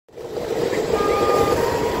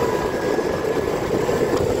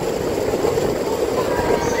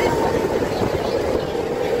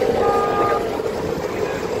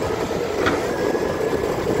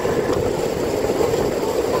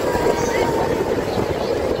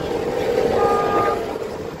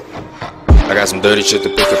got some dirty shit to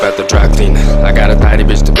pick up at the dry cleaner. I got a tidy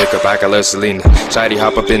bitch to pick up, I got love Selena. Shawty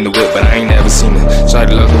hop up in the whip, but I ain't never seen her.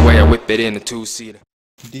 Shawty love the way I whip it in a two-seater.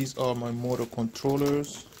 These are my motor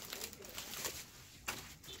controllers.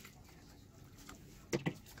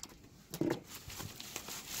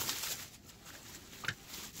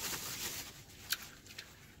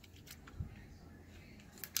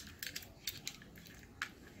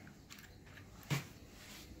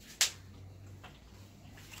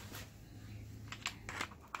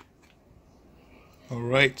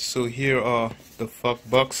 Alright, so here are the fuck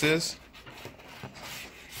boxes.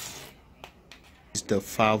 It's the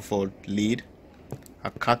 5-volt lead. I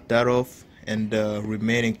cut that off, and the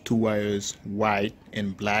remaining two wires, white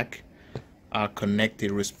and black, are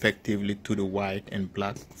connected respectively to the white and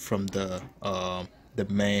black from the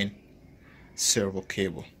main servo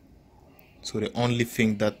cable. So the only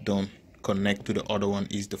thing that don't connect to the other one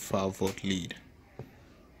is the 5-volt lead.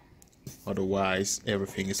 Otherwise,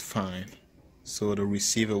 everything is fine. So the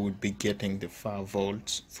receiver would be getting the 5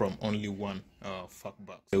 volts from only one fuck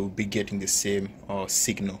box. They will be getting the same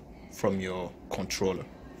signal from your controller.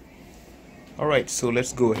 Alright, so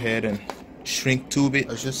let's go ahead and shrink tube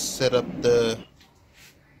it. I just set up the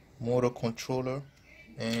motor controller,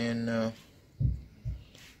 and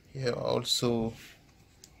here also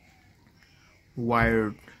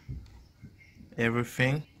wired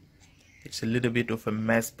everything. It's a little bit of a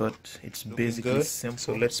mess, but it's basically good. Simple.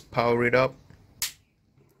 So let's power it up.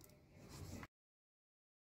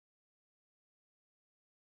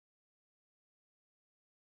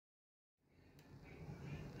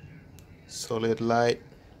 Solid light,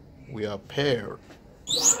 we are paired.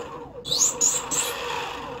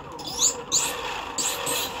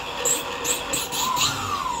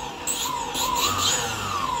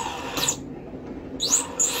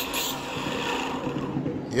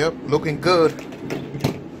 Yep, looking good.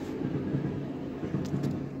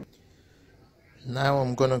 Now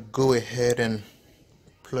I'm gonna go ahead and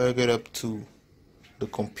plug it up to the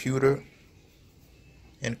computer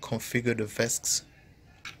and configure the vests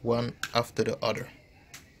one after the other.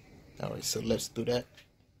 Alright, so let's do that.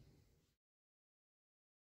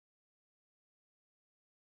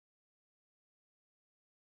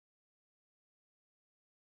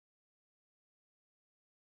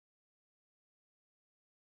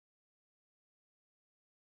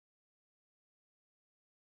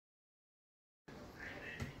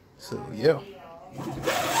 So yeah.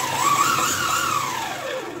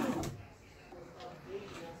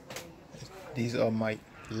 These are my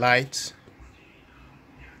lights.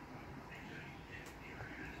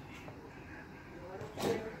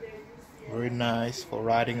 Very nice for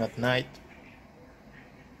riding at night.